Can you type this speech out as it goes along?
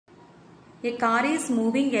A car is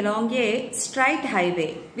moving along a straight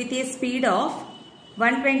highway with a speed of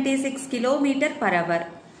 126 km per hour.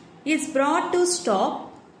 Is brought to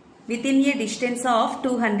stop within a distance of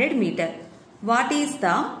 200 meters. What is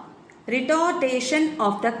the retardation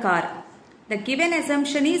of the car? The given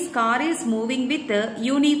assumption is car is moving with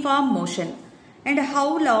uniform motion. And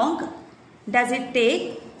how long does it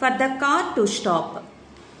take for the car to stop?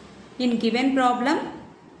 In given problem,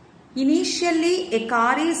 initially a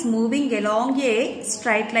car is moving along a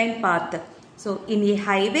straight line path. So in a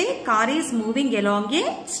highway, car is moving along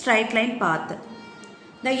a straight line path.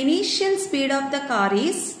 The initial speed of the car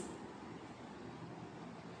is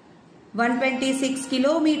 126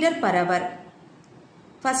 km per hour.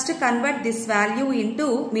 First convert this value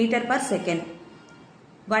into meter per second.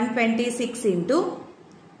 126 into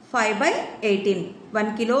 5 by 18.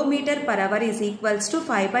 1 km per hour is equals to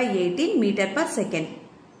 5 by 18 meter per second.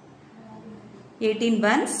 18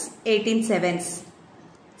 ones, 18 sevens.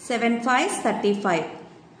 7 fives, 35.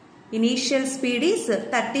 Initial speed is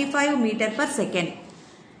 35 meter per second.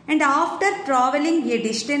 And after traveling a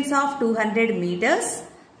distance of 200 meters,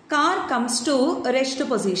 car comes to rest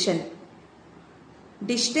position.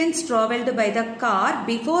 Distance travelled by the car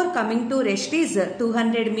before coming to rest is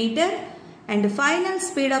 200 meter and final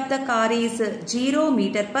speed of the car is 0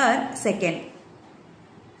 meter per second.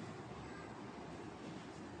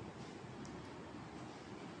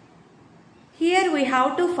 Here we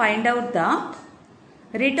have to find out the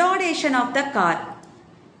retardation of the car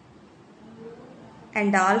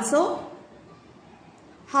and also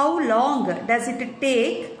how long does it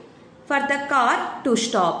take for the car to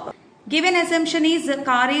stop. Given assumption is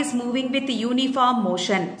car is moving with uniform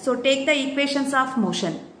motion. So take the equations of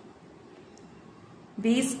motion.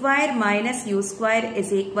 V square minus U square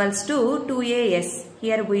is equals to 2AS.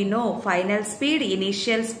 Here we know final speed,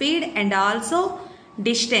 initial speed and also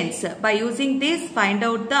distance. By using this, find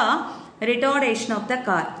out the retardation of the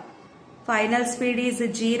car. Final speed is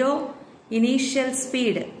 0. Initial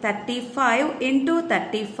speed 35 into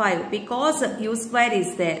 35 because U square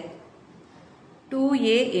is there.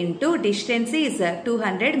 2A into distance is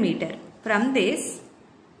 200 meter. From this,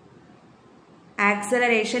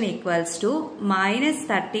 acceleration equals to minus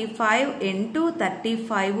 35 into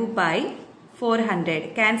 35 by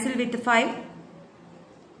 400. Cancel with 5.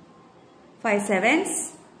 5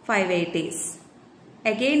 sevens, 5 80s.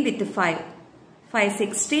 Again with 5. 5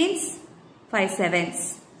 16s, 5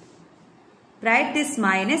 sevens. Write this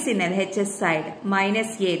minus in LHS side.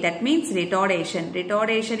 Minus A, that means retardation.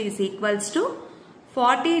 Retardation is equals to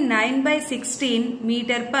 49 by 16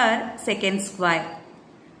 meter per second square.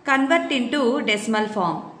 Convert into decimal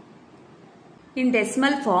form. In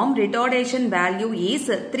decimal form, retardation value is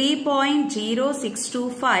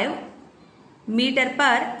 3.0625 meter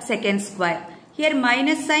per second square. Here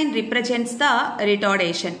minus sign represents the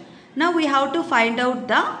retardation. Now we have to find out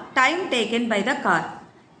the time taken by the car.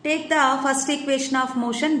 Take the first equation of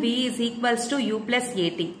motion. V is equals to U plus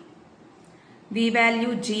AT. V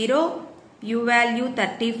value 0. U value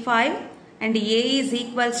 35 and A is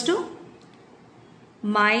equals to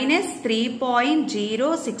minus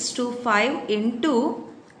 3.0625 into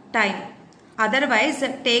time. Otherwise,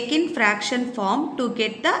 take in fraction form to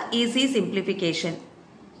get the easy simplification.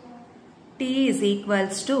 T is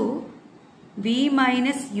equals to V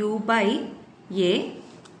minus U by A.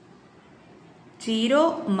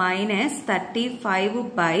 0 minus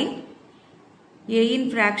 35 by A in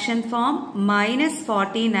fraction form minus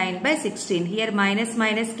 49 by 16. Here minus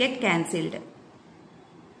minus get cancelled.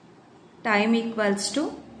 Time equals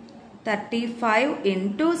to 35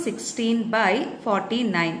 into 16 by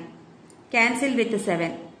 49. Cancel with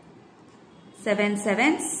 7. 7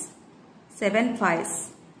 sevens, 7 fives.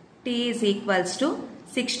 T is equals to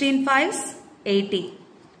 16 fives, 80.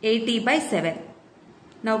 80 by 7.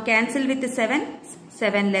 Now cancel with 7.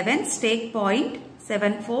 7 11s, take point.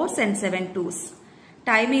 7 4s and 7 2s.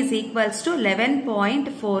 Time is equals to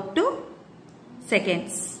 11.42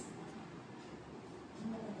 seconds.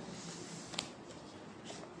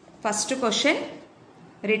 First question,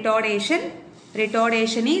 retardation.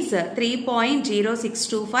 Retardation is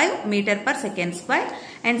 3.0625 meter per second square.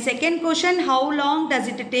 And second question, how long does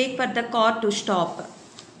it take for the car to stop?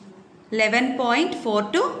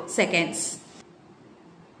 11.42 seconds.